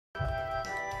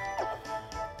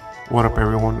What up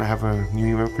everyone, I have a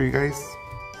new event for you guys,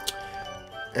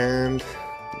 and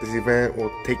this event will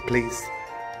take place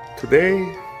today,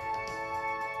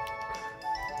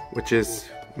 which is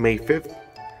May 5th,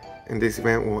 and this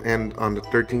event will end on the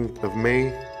 13th of May,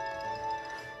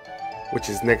 which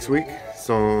is next week.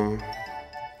 So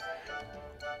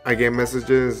I get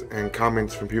messages and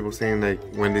comments from people saying like,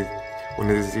 when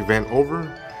is this event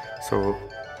over? So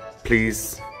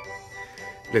please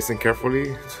listen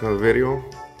carefully to the video.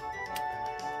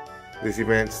 This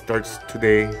event starts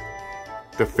today,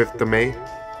 the 5th of May,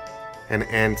 and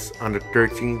ends on the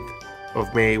 13th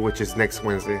of May, which is next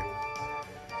Wednesday.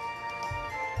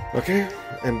 Okay,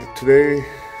 and today's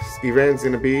event is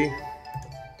gonna be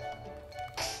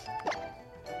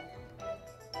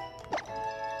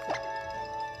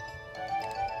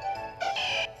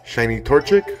Shiny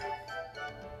Torchic,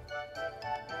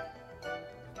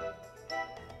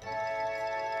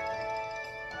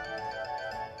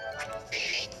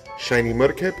 Shiny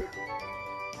Mudkip,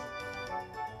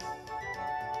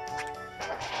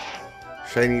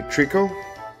 Shiny Treecko,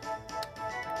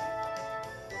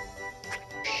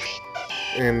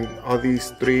 and all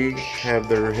these three have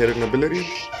their hidden ability.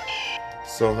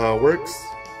 So how it works,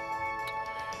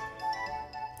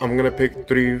 I'm gonna pick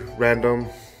 3 random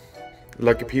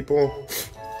lucky people,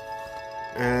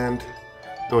 and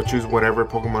they'll choose whatever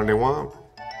Pokemon they want.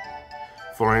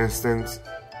 For instance,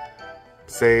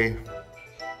 say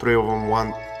 3 of them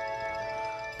want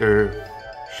their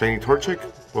Shiny Torchic.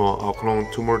 Well, I'll clone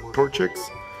 2 more Torchics,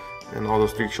 and all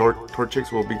those 3 short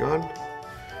Torchics will be gone.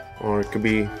 Or it could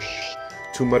be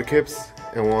 2 Mudkips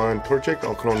and 1 Torchic.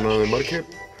 I'll clone another Mudkip,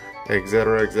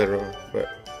 etc., etc. But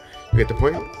you get the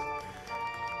point.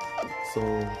 So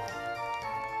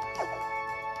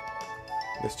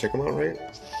let's check them out, right?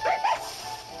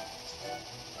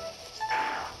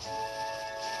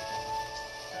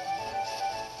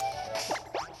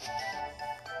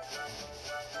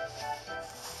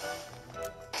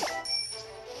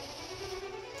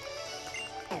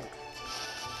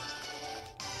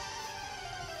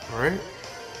 Alright.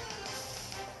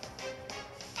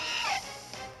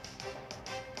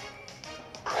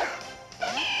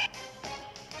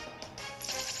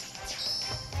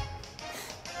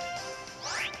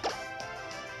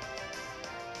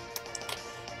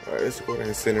 Alright, let's go ahead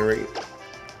and incinerate.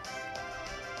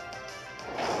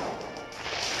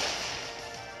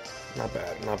 Not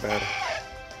bad, not bad.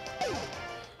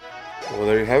 Well,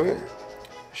 there you have it.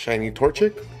 Shiny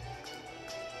Torchic.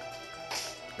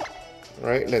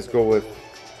 Alright, let's go with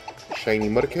Shiny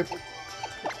Mudkip.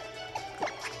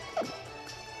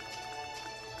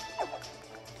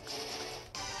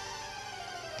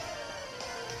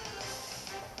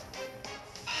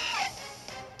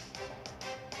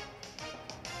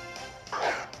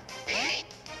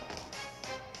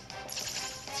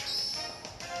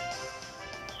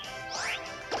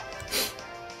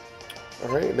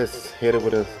 Alright, let's hit it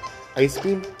with a Ice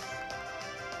Beam.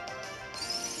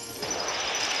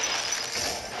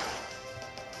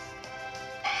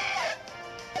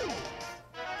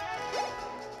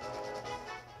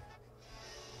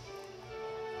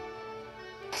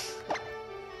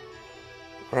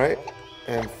 Alright,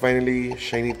 and finally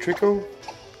Shiny Treecko.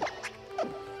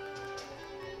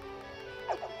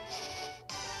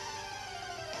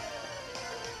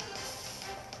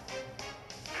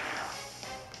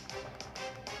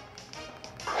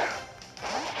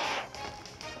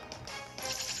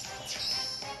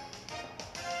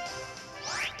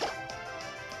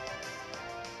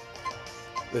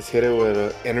 Let's hit it with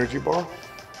an energy ball.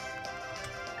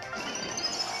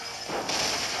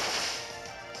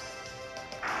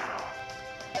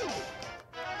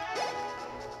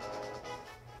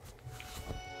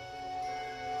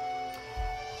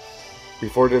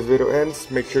 Before this video ends,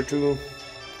 make sure to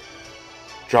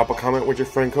drop a comment with your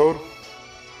friend code.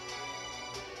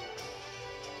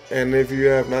 And if you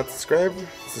have not subscribed,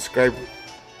 subscribe,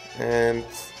 and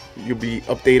you'll be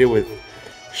updated with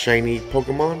shiny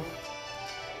Pokemon.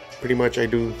 Pretty much I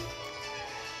do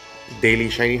daily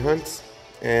shiny hunts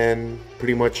and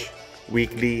pretty much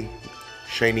weekly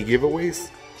shiny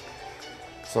giveaways.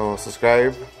 So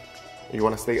subscribe if you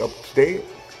want to stay up to date.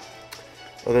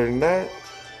 Other than that,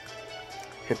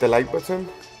 hit the like button,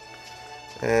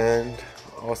 and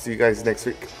I'll see you guys next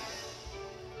week,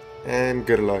 and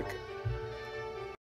good luck.